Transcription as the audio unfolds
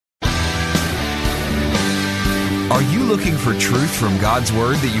Are you looking for truth from God's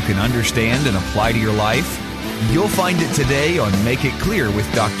Word that you can understand and apply to your life? You'll find it today on Make It Clear with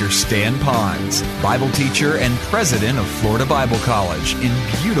Dr. Stan Ponz, Bible teacher and president of Florida Bible College in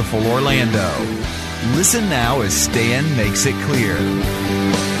beautiful Orlando. Listen now as Stan makes it clear.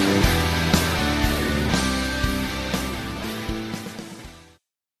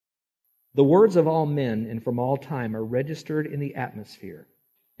 The words of all men and from all time are registered in the atmosphere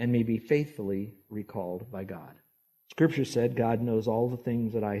and may be faithfully recalled by God. Scripture said, God knows all the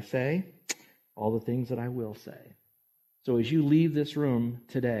things that I say, all the things that I will say. So as you leave this room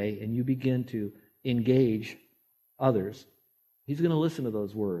today and you begin to engage others, He's going to listen to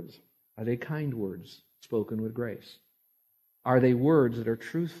those words. Are they kind words spoken with grace? Are they words that are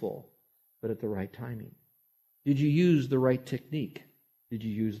truthful, but at the right timing? Did you use the right technique? Did you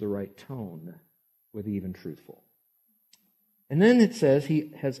use the right tone with even truthful? And then it says,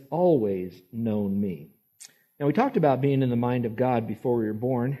 He has always known me. Now, we talked about being in the mind of God before we were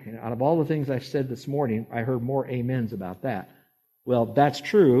born, and out of all the things I've said this morning, I heard more amens about that. Well, that's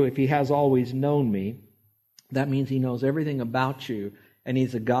true. If He has always known me, that means He knows everything about you, and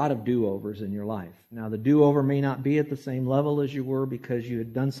He's a God of do-overs in your life. Now, the do-over may not be at the same level as you were because you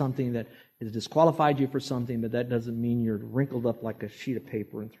had done something that has disqualified you for something, but that doesn't mean you're wrinkled up like a sheet of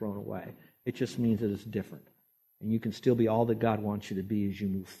paper and thrown away. It just means that it's different. And you can still be all that God wants you to be as you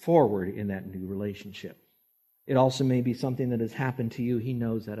move forward in that new relationship. It also may be something that has happened to you. He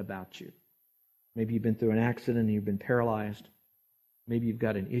knows that about you. Maybe you've been through an accident and you've been paralyzed. Maybe you've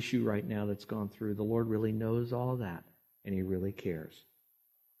got an issue right now that's gone through. The Lord really knows all of that, and He really cares.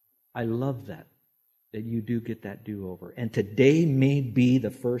 I love that you do get that do-over. And today may be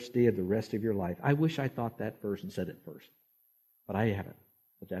the first day of the rest of your life. I wish I thought that first and said it first. But I haven't.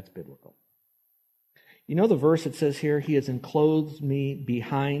 But that's biblical. You know the verse that says here, He has enclosed me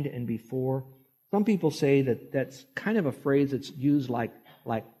behind and before? Some people say that that's kind of a phrase that's used like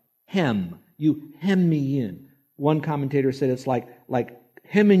hem. You hem me in. One commentator said it's like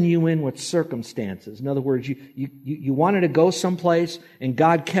hemming you in with circumstances. In other words, you wanted to go someplace and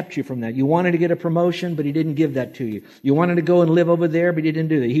God kept you from that. You wanted to get a promotion, but He didn't give that to you. You wanted to go and live over there, but He didn't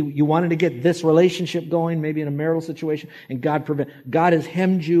do that. You wanted to get this relationship going, maybe in a marital situation, and God has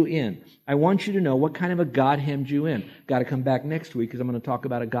hemmed you in. I want you to know what kind of a God hemmed you in. Got to come back next week because I'm going to talk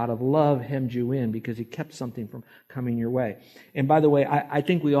about a God of love hemmed you in because He kept something from coming your way. And by the way, I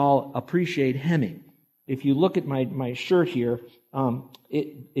think we all appreciate hemming. If you look at my shirt here,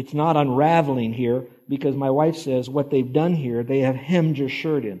 it's not unraveling here because my wife says what they've done here, they have hemmed your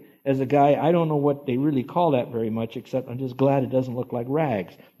shirt in. As a guy, I don't know what they really call that very much, except I'm just glad it doesn't look like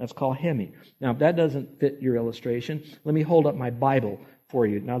rags. That's called hemming. Now, if that doesn't fit your illustration, let me hold up my Bible for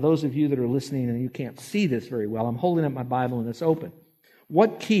you. Now, those of you that are listening and you can't see this very well, I'm holding up my Bible and it's open.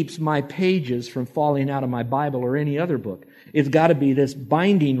 What keeps my pages from falling out of my Bible or any other book? It's got to be this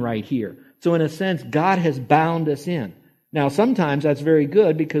binding right here. So in a sense, God has bound us in. Now, sometimes that's very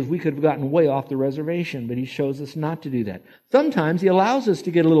good because we could have gotten way off the reservation, but He shows us not to do that. Sometimes He allows us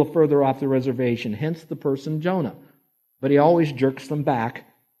to get a little further off the reservation, hence the person Jonah. But He always jerks them back,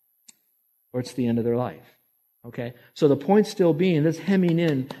 or it's the end of their life. Okay? So the point still being, this hemming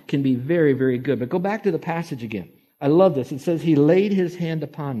in can be very, very good. But go back to the passage again. I love this. It says, He laid His hand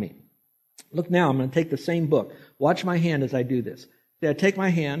upon me. Look now, I'm going to take the same book. Watch my hand as I do this. I take my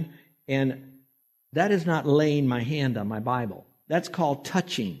hand, and that is not laying my hand on my Bible. That's called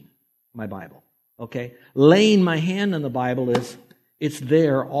touching my Bible. Okay? Laying my hand on the Bible is, it's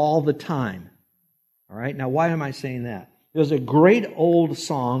there all the time. All right? Now, why am I saying that? There's a great old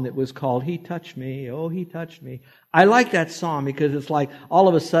song that was called, He Touched Me, Oh, He Touched Me. I like that song because it's like all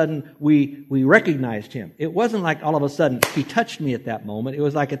of a sudden we recognized Him. It wasn't like all of a sudden He touched me at that moment. It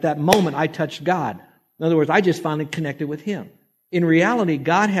was like at that moment I touched God. In other words, I just finally connected with Him. In reality,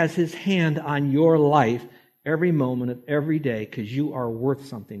 God has His hand on your life every moment of every day because you are worth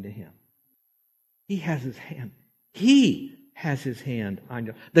something to Him. He has His hand. He has His hand on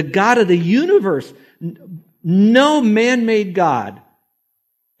you. The God of the universe, no man-made God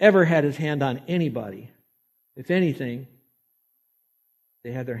ever had His hand on anybody. If anything,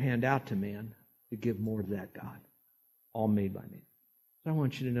 they had their hand out to man to give more to that God, all made by man. So I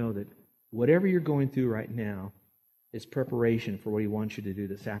want you to know that whatever you're going through right now is preparation for what He wants you to do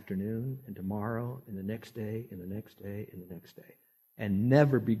this afternoon and tomorrow and the next day and the next day and the next day. And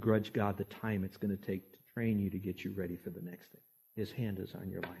never begrudge God the time it's going to take to train you to get you ready for the next thing. His hand is on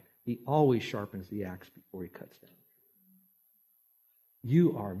your life. He always sharpens the axe before He cuts down.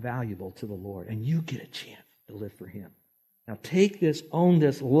 You are valuable to the Lord, and you get a chance to live for Him. Now take this, own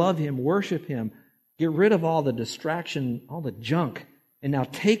this, love Him, worship Him, get rid of all the distraction, all the junk, And now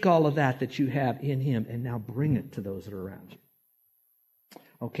take all of that you have in Him and now bring it to those that are around you.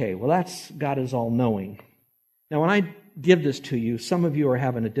 Okay, well that's God is all-knowing. Now when I give this to you, some of you are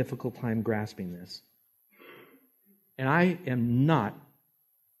having a difficult time grasping this. And I am not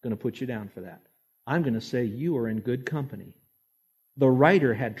going to put you down for that. I'm going to say you are in good company. The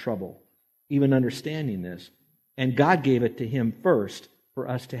writer had trouble even understanding this, and God gave it to him first for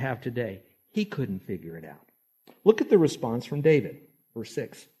us to have today. He couldn't figure it out. Look at the response from David, verse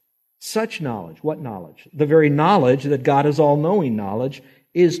 6. Such knowledge, what knowledge? The very knowledge that God is all-knowing knowledge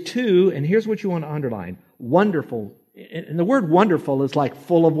is too, and here's what you want to underline, wonderful. And the word wonderful is like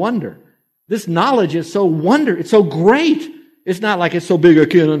full of wonder. This knowledge is it's so great. It's not like it's so big I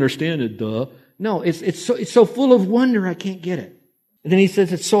can't understand it, duh. No, it's so full of wonder I can't get it. And then he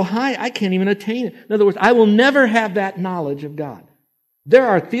says it's so high I can't even attain it. In other words, I will never have that knowledge of God. There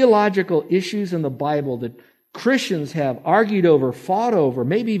are theological issues in the Bible that Christians have argued over, fought over,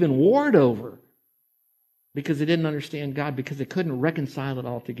 maybe even warred over because they didn't understand God, because they couldn't reconcile it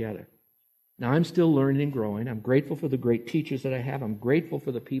all together. Now, I'm still learning and growing. I'm grateful for the great teachers that I have. I'm grateful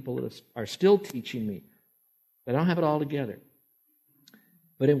for the people that are still teaching me. But I don't have it all together.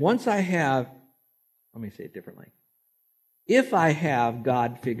 But once I have, let me say it differently. If I have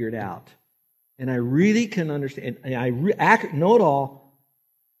God figured out, and I really can understand, and I know it all,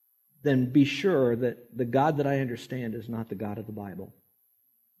 then be sure that the God that I understand is not the God of the Bible.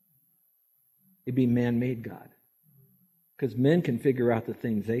 It'd be man-made God. Because men can figure out the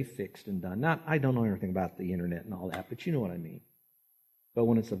things they fixed and done. I don't know anything about the internet and all that, but you know what I mean. But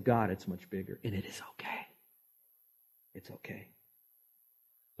when it's of God, it's much bigger. And it is okay. It's okay.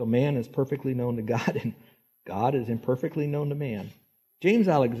 So man is perfectly known to God, and God is imperfectly known to man. James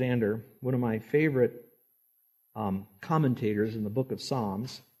Alexander, one of my favorite commentators in the book of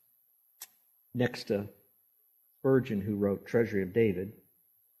Psalms, next to Spurgeon, who wrote Treasury of David,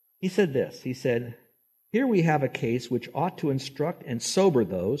 he said this. He said, "Here we have a case which ought to instruct and sober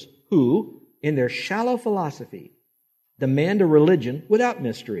those who, in their shallow philosophy, demand a religion without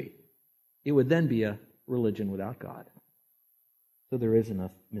mystery. It would then be a religion without God." So there is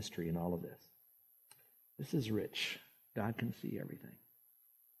enough mystery in all of this. This is rich. God can see everything.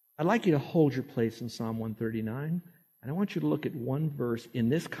 I'd like you to hold your place in Psalm 139, and I want you to look at one verse in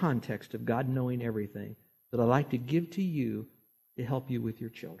this context of God knowing everything that I'd like to give to you to help you with your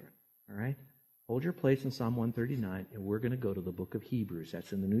children. All right? Hold your place in Psalm 139, and we're going to go to the book of Hebrews.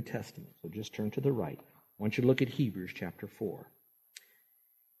 That's in the New Testament, so just turn to the right. I want you to look at Hebrews chapter 4.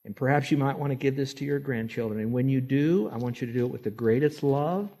 And perhaps you might want to give this to your grandchildren. And when you do, I want you to do it with the greatest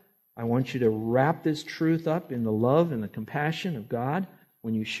love. I want you to wrap this truth up in the love and the compassion of God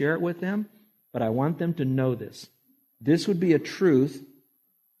when you share it with them. But I want them to know this. This would be a truth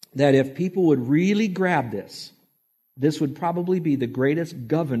that if people would really grab this, this would probably be the greatest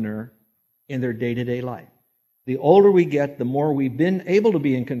governor in their day-to-day life. The older we get, the more we've been able to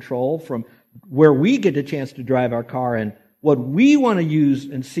be in control from where we get a chance to drive our car and what we want to use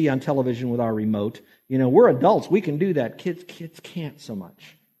and see on television with our remote. You know, we're adults. We can do that. Kids can't so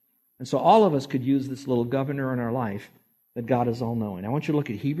much. And so all of us could use this little governor in our life that God is all-knowing. I want you to look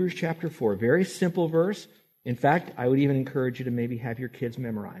at Hebrews chapter 4. Very simple verse. In fact, I would even encourage you to maybe have your kids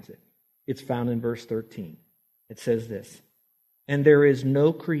memorize it. It's found in verse 13. It says this, "And there is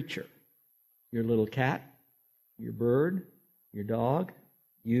no creature," your little cat, your bird, your dog,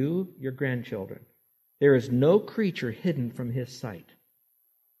 you, your grandchildren, "there is no creature hidden from His sight,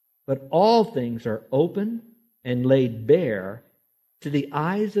 but all things are open and laid bare to the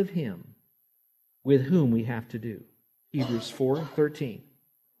eyes of Him with whom we have to do." Hebrews 4:13.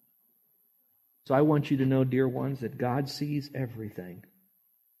 So I want you to know, dear ones, that God sees everything.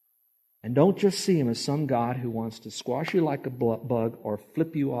 And don't just see Him as some God who wants to squash you like a bug or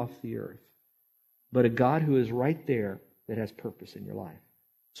flip you off the earth, but a God who is right there that has purpose in your life.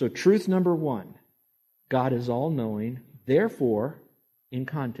 So truth number one, God is all-knowing. Therefore, in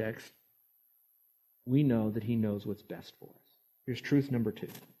context, we know that He knows what's best for us. Here's truth number two.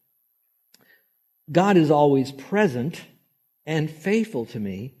 God is always present and faithful to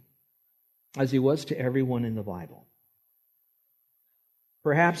me as He was to everyone in the Bible.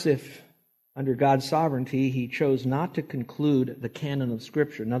 Perhaps if under God's sovereignty He chose not to conclude the canon of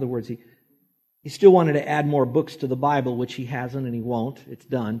Scripture, in other words, He still wanted to add more books to the Bible, which He hasn't and He won't. It's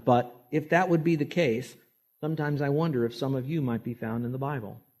done. But if that would be the case, sometimes I wonder if some of you might be found in the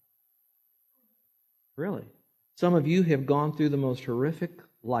Bible. Really. Some of you have gone through the most horrific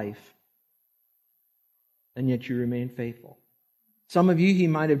life, and yet you remain faithful. Some of you, He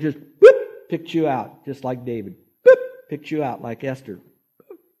might have just picked you out, just like David. Picked you out like Esther.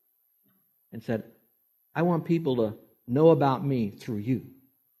 And said, I want people to know about me through you,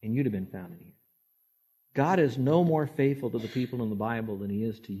 and you'd have been found in here. God is no more faithful to the people in the Bible than He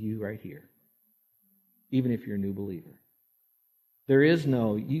is to you right here, even if you're a new believer. There is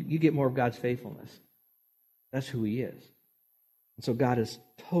no, you get more of God's faithfulness. That's who He is. And so God is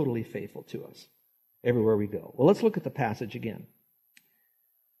totally faithful to us everywhere we go. Well, let's look at the passage again.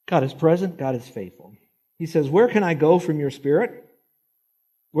 God is present, God is faithful. He says, where can I go from your Spirit?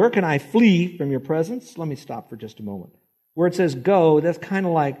 Where can I flee from your presence? Let me stop for just a moment. Where it says go, that's kind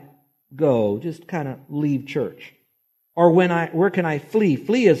of like go, just kind of leave church. Or where can I flee?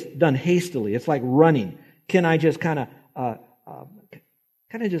 Flee is done hastily. It's like running. Can I just kind of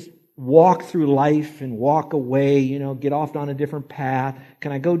just walk through life and walk away, get off on a different path?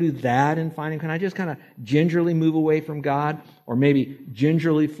 Can I go do that and find Him? Can I just kind of gingerly move away from God? Or maybe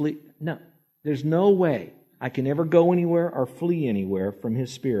gingerly flee? No, there's no way I can ever go anywhere or flee anywhere from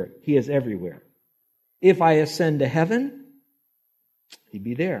His Spirit. He is everywhere. If I ascend to heaven, He'd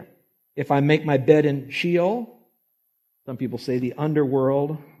be there. If I make my bed in Sheol, some people say the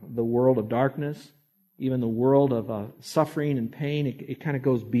underworld, the world of darkness, even the world of suffering and pain, it kind of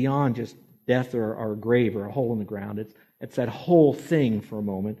goes beyond just death or a grave or a hole in the ground. It's that whole thing for a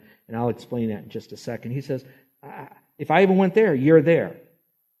moment, and I'll explain that in just a second. He says, if I even went there, you're there.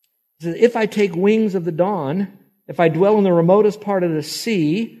 He says, if I take wings of the dawn, if I dwell in the remotest part of the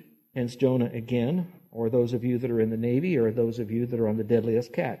sea, hence Jonah again, or those of you that are in the Navy, or those of you that are on the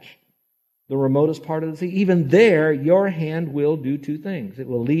deadliest catch, the remotest part of the sea, even there your hand will do two things. It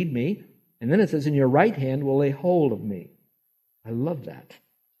will lead me, and then it says, in your right hand will lay hold of me. I love that.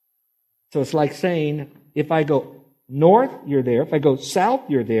 So it's like saying, if I go north, you're there. If I go south,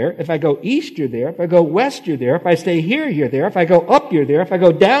 you're there. If I go east, you're there. If I go west, you're there. If I stay here, you're there. If I go up, you're there. If I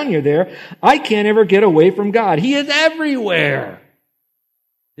go down, you're there. I can't ever get away from God. He is everywhere.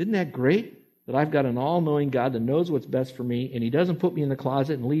 Isn't that great? That I've got an all-knowing God that knows what's best for me, and He doesn't put me in the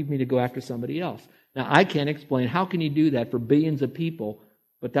closet and leave me to go after somebody else. Now, I can't explain how can He do that for billions of people,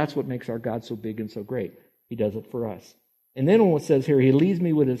 but that's what makes our God so big and so great. He does it for us. And then when it says here, He leads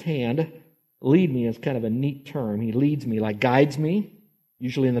me with His hand, lead me is kind of a neat term. He leads me, like guides me,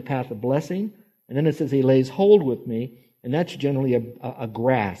 usually in the path of blessing. And then it says He lays hold with me, and that's generally a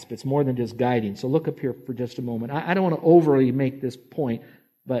grasp. It's more than just guiding. So look up here for just a moment. I don't want to overly make this point,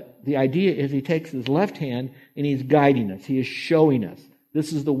 but the idea is He takes His left hand and He's guiding us. He is showing us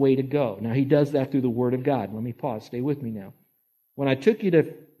this is the way to go. Now, He does that through the Word of God. Let me pause. Stay with me now. When I took you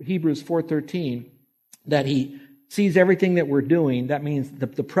to Hebrews 4:13, that He sees everything that we're doing, that means the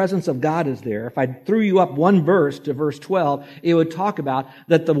presence of God is there. If I threw you up one verse to verse 12, it would talk about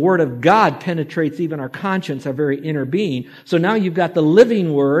that the Word of God penetrates even our conscience, our very inner being. So now you've got the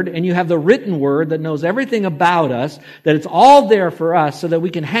living Word and you have the written Word that knows everything about us, that it's all there for us so that we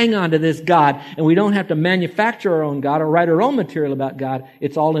can hang on to this God and we don't have to manufacture our own God or write our own material about God.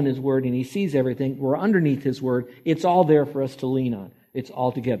 It's all in His Word and He sees everything. We're underneath His Word. It's all there for us to lean on. It's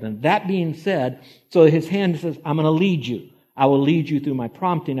all together. And that being said, so His hand says, I'm going to lead you. I will lead you through my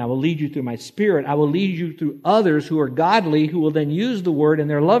prompting. I will lead you through my Spirit. I will lead you through others who are godly, who will then use the Word and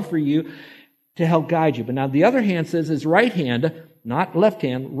their love for you to help guide you. But now the other hand says His right hand, not left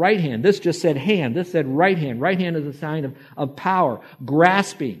hand, right hand. This just said hand. This said right hand. Right hand is a sign of power,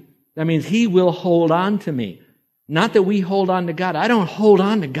 grasping. That means He will hold on to me. Not that we hold on to God. I don't hold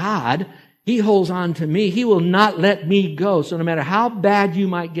on to God. He holds on to me. He will not let me go. So no matter how bad you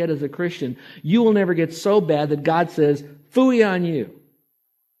might get as a Christian, you will never get so bad that God says, phooey on you,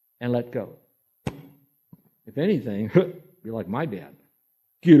 and let go. If anything, you're like my dad.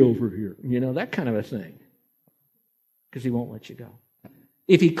 Get over here. That kind of a thing. Because He won't let you go.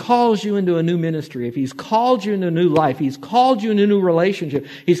 If He calls you into a new ministry, if He's called you into a new life, He's called you into a new relationship,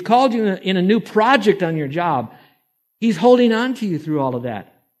 He's called you in a new project on your job, He's holding on to you through all of that.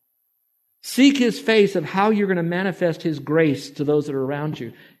 Seek His face of how you're going to manifest His grace to those that are around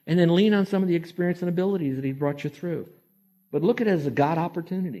you. And then lean on some of the experience and abilities that He brought you through. But look at it as a God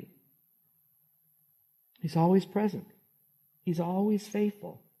opportunity. He's always present. He's always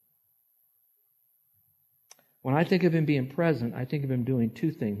faithful. When I think of Him being present, I think of Him doing two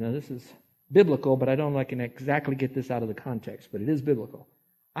things. Now this is biblical, but I don't know if I can exactly get this out of the context, but it is biblical.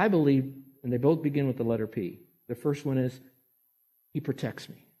 I believe, and they both begin with the letter P. The first one is, He protects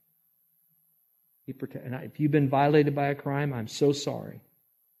me. And if you've been violated by a crime, I'm so sorry.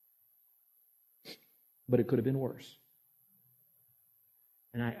 But it could have been worse.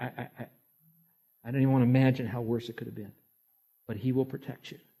 And I don't even want to imagine how worse it could have been. But He will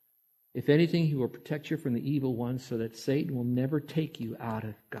protect you. If anything, He will protect you from the evil one so that Satan will never take you out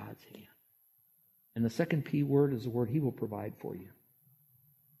of God's hand. And the second P word is the word He will provide for you.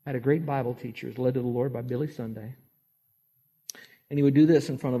 I had a great Bible teacher, Led to the Lord by Billy Sunday. And he would do this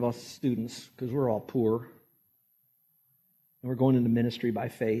in front of us students, because we're all poor. And we're going into ministry by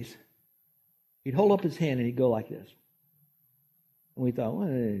faith. He'd hold up his hand and he'd go like this. And we thought,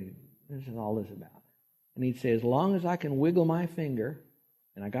 this is all this about. And he'd say, as long as I can wiggle my finger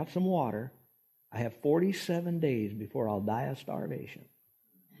and I got some water, I have 47 days before I'll die of starvation.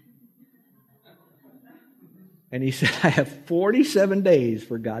 And he said, I have 47 days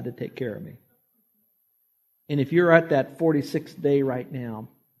for God to take care of me. And if you're at that 46th day right now,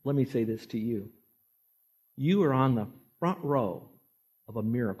 let me say this to you. You are on the front row of a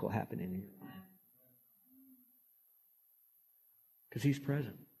miracle happening in your life. Because He's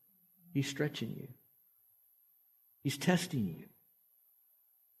present. He's stretching you. He's testing you.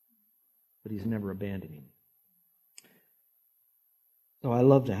 But He's never abandoning you. So I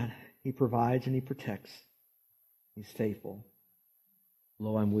love that. He provides and He protects. He's faithful.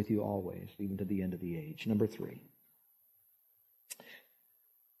 Lo, I'm with you always, even to the end of the age. Number 3.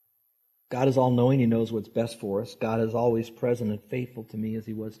 God is all-knowing. He knows what's best for us. God is always present and faithful to me as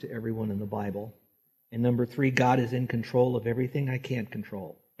He was to everyone in the Bible. And number 3, God is in control of everything I can't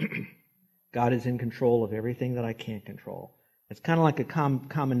control. God is in control of everything that I can't control. It's kind of like a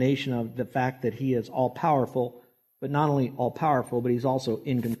combination of the fact that He is all-powerful, but not only all-powerful, but He's also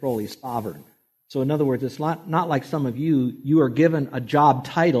in control. He's sovereign. So in other words, it's not like some of you are given a job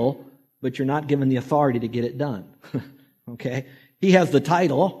title, but you're not given the authority to get it done. Okay? He has the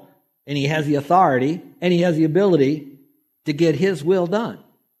title, and He has the authority, and He has the ability to get His will done.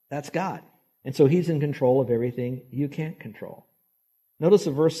 That's God. And so He's in control of everything you can't control. Notice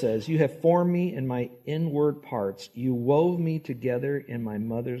the verse says, you have formed me in my inward parts. You wove me together in my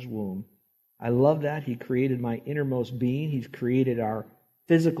mother's womb. I love that. He created my innermost being. He's created our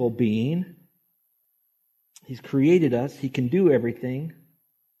physical being. He's created us. He can do everything,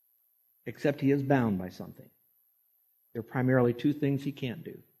 except He is bound by something. There are primarily 2 things He can't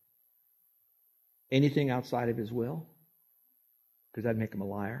do. Anything outside of His will, because that'd make Him a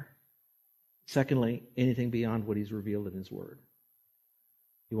liar. Secondly, anything beyond what He's revealed in His Word.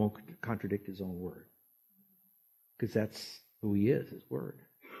 He won't contradict His own Word, because that's who He is, His Word,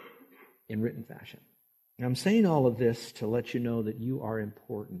 in written fashion. And I'm saying all of this to let you know that you are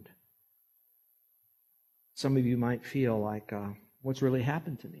important. Some of you might feel like, what's really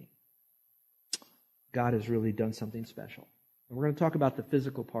happened to me? God has really done something special. And we're going to talk about the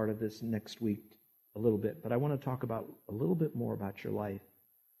physical part of this next week a little bit, but I want to talk about a little bit more about your life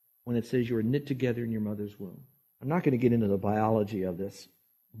when it says you were knit together in your mother's womb. I'm not going to get into the biology of this,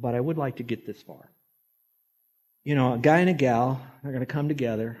 but I would like to get this far. You know, a guy and a gal are going to come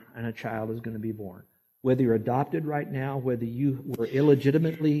together and a child is going to be born. Whether you're adopted right now, whether you were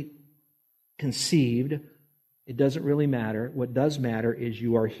illegitimately conceived, it doesn't really matter. What does matter is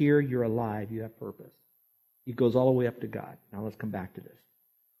you are here, you're alive, you have purpose. It goes all the way up to God. Now let's come back to this.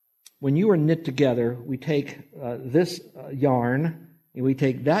 When you are knit together, we take this yarn, and we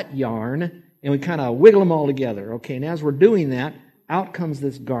take that yarn, and we kind of wiggle them all together. Okay, and as we're doing that, out comes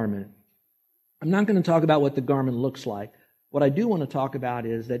this garment. I'm not going to talk about what the garment looks like. What I do want to talk about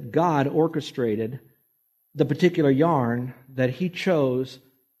is that God orchestrated the particular yarn that He chose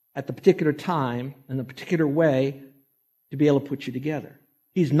at the particular time in the particular way to be able to put you together.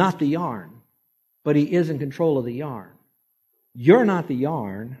 He's not the yarn, but He is in control of the yarn. You're not the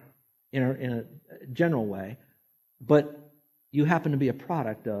yarn in a general way, but you happen to be a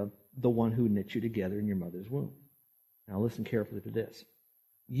product of the one who knit you together in your mother's womb. Now listen carefully to this.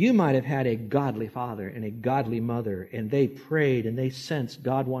 You might have had a godly father and a godly mother, and they prayed and they sensed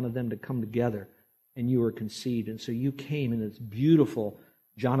God wanted them to come together, and you were conceived, and so you came in this beautiful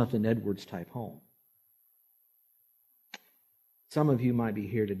Jonathan Edwards type home. Some of you might be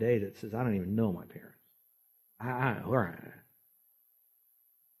here today that says, I don't even know my parents.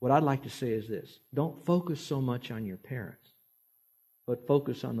 What I'd like to say is this. Don't focus so much on your parents, but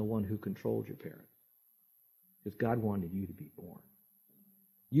focus on the one who controlled your parents. Because God wanted you to be born.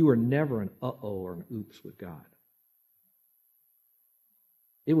 You were never an uh-oh or an oops with God.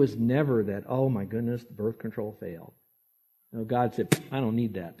 It was never that, oh my goodness, birth control failed. No, God said, I don't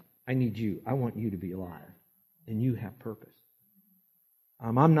need that. I need you. I want you to be alive. And you have purpose.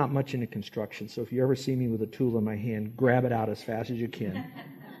 I'm not much into construction, so if you ever see me with a tool in my hand, grab it out as fast as you can.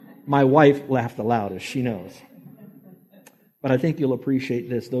 My wife laughed the loudest, she knows. But I think you'll appreciate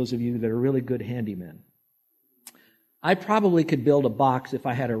this, those of you that are really good handymen. I probably could build a box if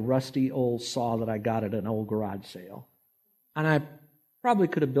I had a rusty old saw that I got at an old garage sale. And I probably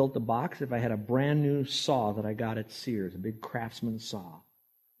could have built the box if I had a brand new saw that I got at Sears, a big Craftsman saw.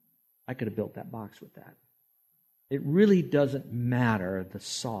 I could have built that box with that. It really doesn't matter, the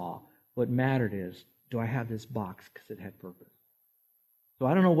saw. What mattered is, do I have this box because it had purpose? So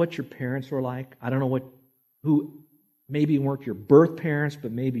I don't know what your parents were like. I don't know who maybe weren't your birth parents,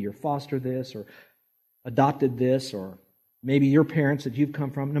 but maybe your foster this or adopted this, or maybe your parents that you've come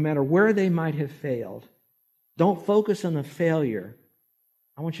from. No matter where they might have failed, don't focus on the failure.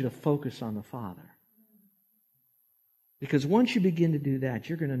 I want you to focus on the Father. Because once you begin to do that,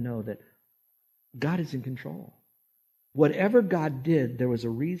 you're going to know that God is in control. Whatever God did, there was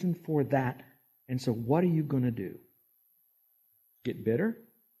a reason for that. And so what are you going to do? Get bitter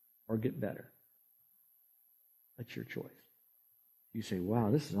or get better? That's your choice. You say, wow,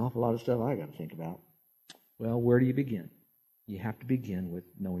 this is an awful lot of stuff I got to think about. Well, where do you begin? You have to begin with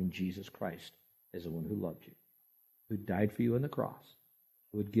knowing Jesus Christ as the one who loved you, who died for you on the cross,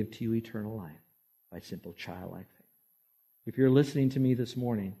 who would give to you eternal life by simple childlike faith. If you're listening to me this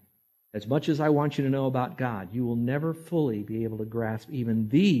morning, as much as I want you to know about God, you will never fully be able to grasp even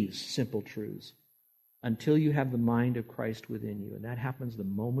these simple truths until you have the mind of Christ within you. And that happens the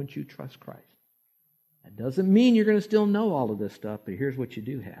moment you trust Christ. That doesn't mean you're going to still know all of this stuff, but here's what you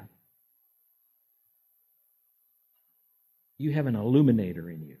do have. You have an illuminator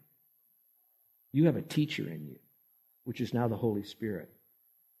in you. You have a teacher in you, which is now the Holy Spirit.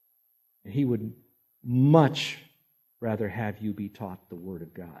 And He would much rather have you be taught the Word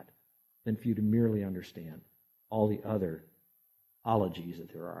of God than for you to merely understand all the other ologies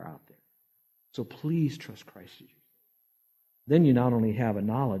that there are out there. So please trust Christ as you. Then you not only have a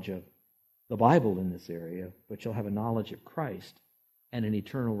knowledge of the Bible in this area, but you'll have a knowledge of Christ and an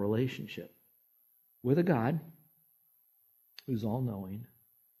eternal relationship with a God who's all-knowing,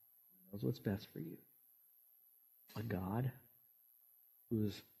 knows what's best for you. A God who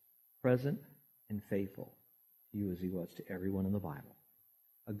is present and faithful to you as He was to everyone in the Bible.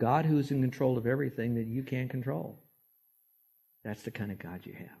 A God who is in control of everything that you can't control. That's the kind of God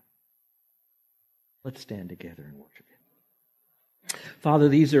you have. Let's stand together and worship Him. Father,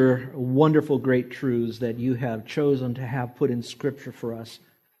 these are wonderful, great truths that you have chosen to have put in Scripture for us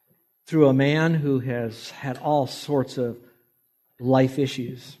through a man who has had all sorts of life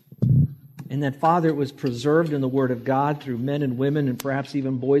issues. And that, Father, it was preserved in the Word of God through men and women and perhaps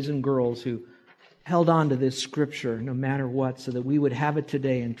even boys and girls who held on to this Scripture no matter what, so that we would have it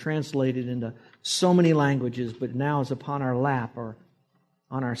today and translate it into so many languages, but now is upon our lap or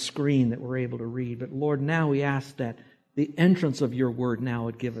on our screen that we're able to read. But Lord, now we ask that the entrance of your Word now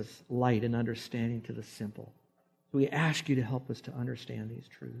would give us light and understanding to the simple. We ask you to help us to understand these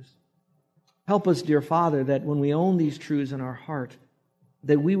truths. Help us, dear Father, that when we own these truths in our heart,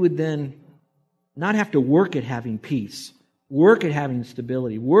 that we would then not have to work at having peace, work at having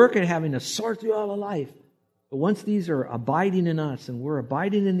stability, work at having to sort through all of life. But once these are abiding in us and we're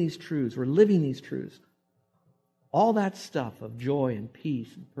abiding in these truths, we're living these truths, all that stuff of joy and peace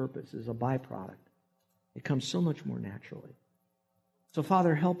and purpose is a byproduct. It comes so much more naturally. So,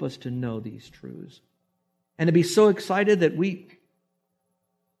 Father, help us to know these truths and to be so excited that we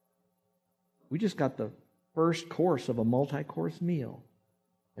just got the first course of a multi-course meal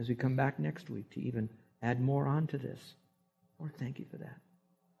as we come back next week to even add more onto this. Lord, thank you for that.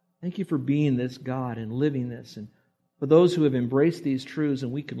 Thank you for being this God and living this. And for those who have embraced these truths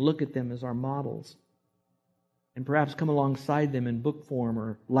and we can look at them as our models and perhaps come alongside them in book form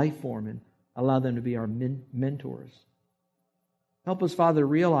or life form and allow them to be our mentors. Help us, Father,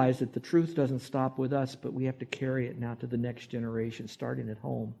 realize that the truth doesn't stop with us, but we have to carry it now to the next generation, starting at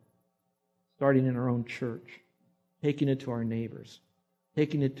home, starting in our own church, taking it to our neighbors,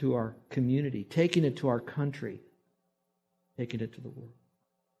 taking it to our community, taking it to our country, taking it to the world.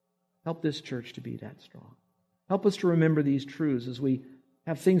 Help this church to be that strong. Help us to remember these truths as we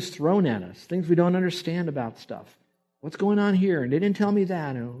have things thrown at us, things we don't understand about stuff. What's going on here? And they didn't tell me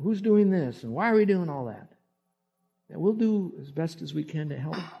that. And who's doing this? And why are we doing all that? And we'll do as best as we can to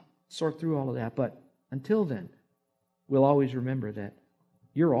help sort through all of that. But until then, we'll always remember that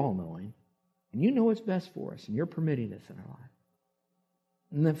you're all-knowing. And you know what's best for us. And you're permitting this in our life.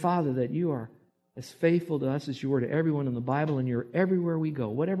 And then, Father, that you are as faithful to us as you were to everyone in the Bible. And you're everywhere we go.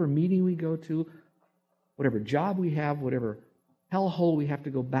 Whatever meeting we go to, whatever job we have, whatever hellhole we have to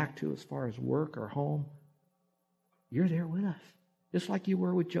go back to as far as work or home, you're there with us. Just like you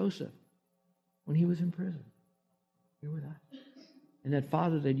were with Joseph when he was in prison. You're with us. And that,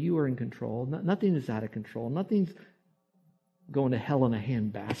 Father, that you are in control. Nothing is out of control. Nothing's going to hell in a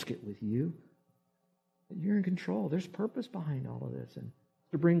handbasket with you. But you're in control. There's purpose behind all of this. And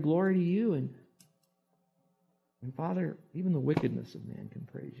to bring glory to you. And Father, even the wickedness of man can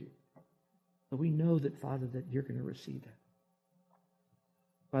praise you. So we know that, Father, that you're going to receive that.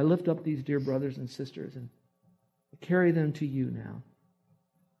 So I lift up these dear brothers and sisters and carry them to you now.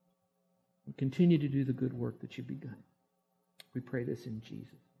 And continue to do the good work that you've begun. We pray this in Jesus.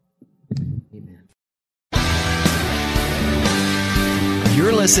 Amen.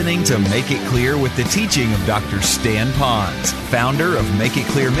 You're listening to Make It Clear with the teaching of Dr. Stan Ponz, founder of Make It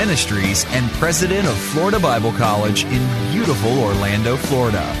Clear Ministries and president of Florida Bible College in beautiful Orlando,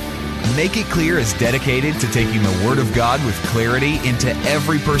 Florida. Make It Clear is dedicated to taking the Word of God with clarity into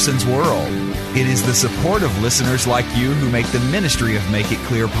every person's world. It is the support of listeners like you who make the ministry of Make It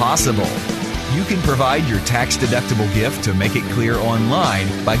Clear possible. You can provide your tax-deductible gift to Make It Clear online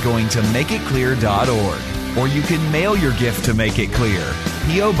by going to makeitclear.org. Or you can mail your gift to Make It Clear,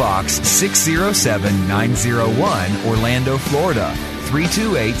 P.O. Box 607901, Orlando, Florida,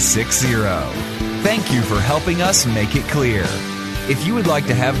 32860. Thank you for helping us make it clear. If you would like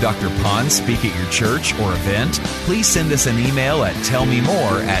to have Dr. Ponz speak at your church or event, please send us an email at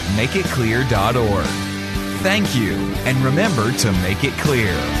tellmemore@makeitclear.org. Thank you, and remember to make it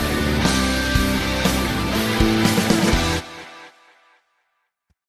clear.